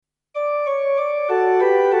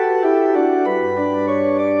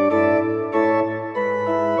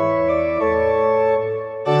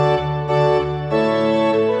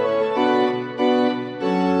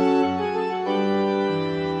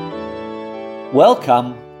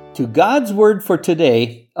Welcome to God's Word for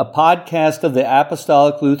Today, a podcast of the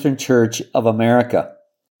Apostolic Lutheran Church of America.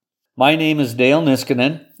 My name is Dale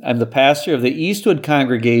Niskanen. I'm the pastor of the Eastwood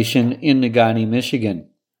congregation in Negaunee, Michigan.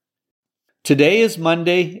 Today is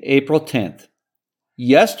Monday, April 10th.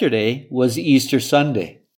 Yesterday was Easter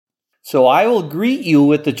Sunday. So I will greet you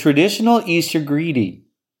with the traditional Easter greeting.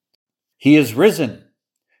 He is risen.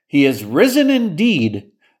 He is risen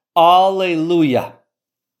indeed. Alleluia.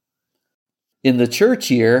 In the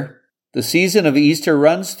church year, the season of Easter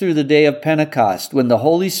runs through the day of Pentecost, when the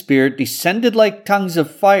Holy Spirit descended like tongues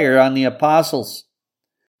of fire on the apostles.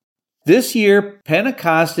 This year,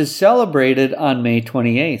 Pentecost is celebrated on May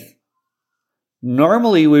 28th.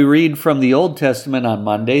 Normally, we read from the Old Testament on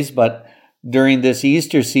Mondays, but during this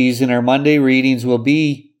Easter season, our Monday readings will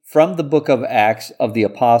be from the book of Acts of the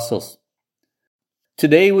Apostles.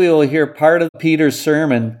 Today, we will hear part of Peter's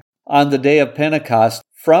sermon on the day of Pentecost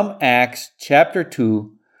from Acts chapter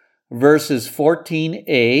 2, verses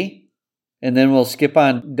 14a, and then we'll skip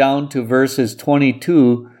on down to verses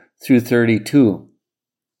 22 through 32.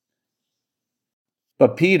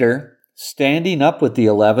 But Peter, standing up with the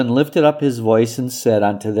 11, lifted up his voice and said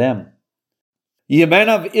unto them, Ye men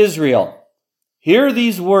of Israel, hear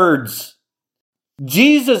these words.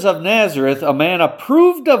 Jesus of Nazareth, a man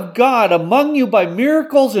approved of God among you by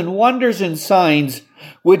miracles and wonders and signs,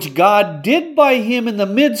 which God did by him in the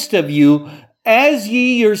midst of you, as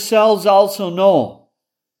ye yourselves also know.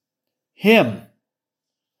 Him,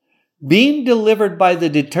 being delivered by the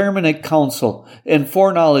determinate counsel and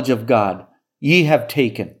foreknowledge of God, ye have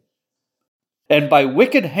taken, and by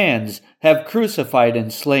wicked hands have crucified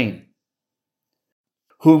and slain,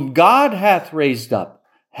 whom God hath raised up,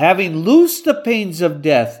 having loosed the pains of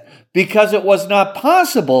death, because it was not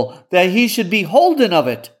possible that he should be holden of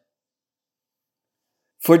it.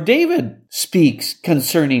 For David speaks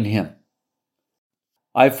concerning him.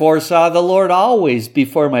 I foresaw the Lord always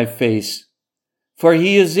before my face, for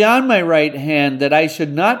he is on my right hand, that I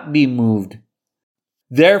should not be moved.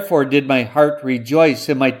 Therefore did my heart rejoice,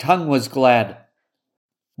 and my tongue was glad.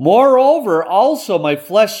 Moreover also my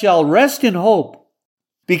flesh shall rest in hope,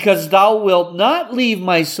 because thou wilt not leave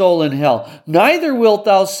my soul in hell, neither wilt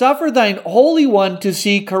thou suffer thine Holy One to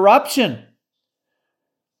see corruption.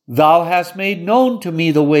 Thou hast made known to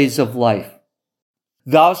me the ways of life.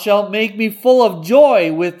 Thou shalt make me full of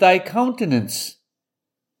joy with thy countenance.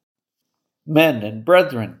 Men and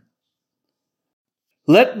brethren,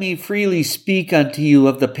 let me freely speak unto you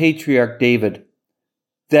of the patriarch David,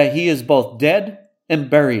 that he is both dead and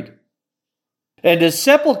buried, and his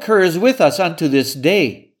sepulchre is with us unto this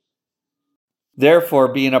day.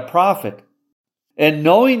 Therefore, being a prophet, and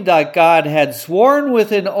knowing that God had sworn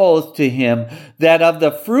with an oath to him that of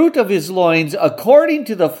the fruit of his loins, according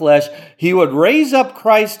to the flesh, he would raise up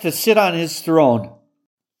Christ to sit on his throne,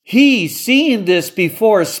 he, seeing this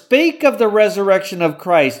before, spake of the resurrection of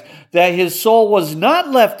Christ, that his soul was not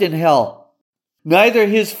left in hell, neither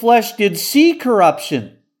his flesh did see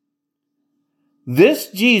corruption. This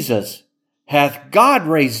Jesus hath God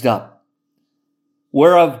raised up,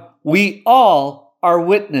 whereof we all are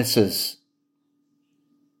witnesses.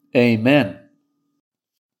 Amen.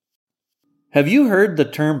 Have you heard the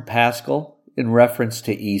term Paschal in reference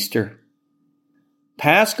to Easter?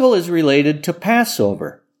 Paschal is related to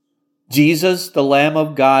Passover. Jesus, the Lamb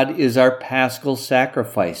of God, is our Paschal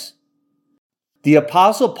sacrifice. The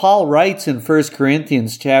Apostle Paul writes in 1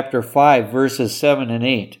 Corinthians chapter 5, verses 7 and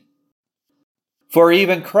 8, For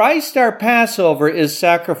even Christ our Passover is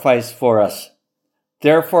sacrificed for us.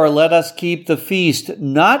 Therefore let us keep the feast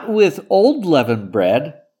not with old leavened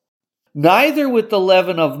bread, neither with the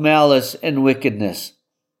leaven of malice and wickedness,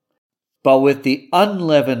 but with the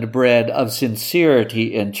unleavened bread of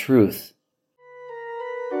sincerity and truth.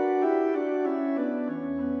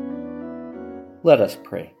 Let us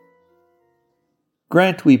pray.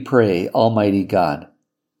 Grant, we pray, Almighty God,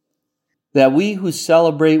 that we who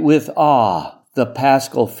celebrate with awe the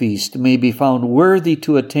Paschal feast may be found worthy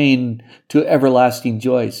to attain to everlasting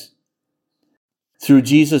joys. Through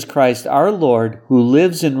Jesus Christ our Lord, who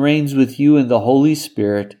lives and reigns with you in the Holy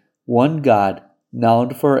Spirit, one God, now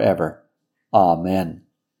and forever. Amen.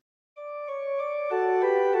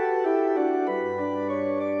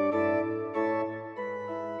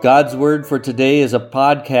 God's Word for Today is a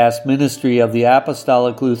podcast ministry of the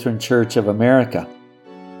Apostolic Lutheran Church of America.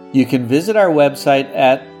 You can visit our website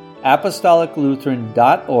at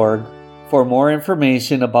apostoliclutheran.org for more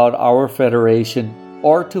information about our federation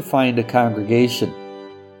or to find a congregation.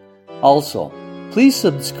 Also, please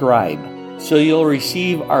subscribe so you'll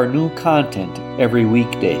receive our new content every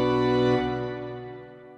weekday.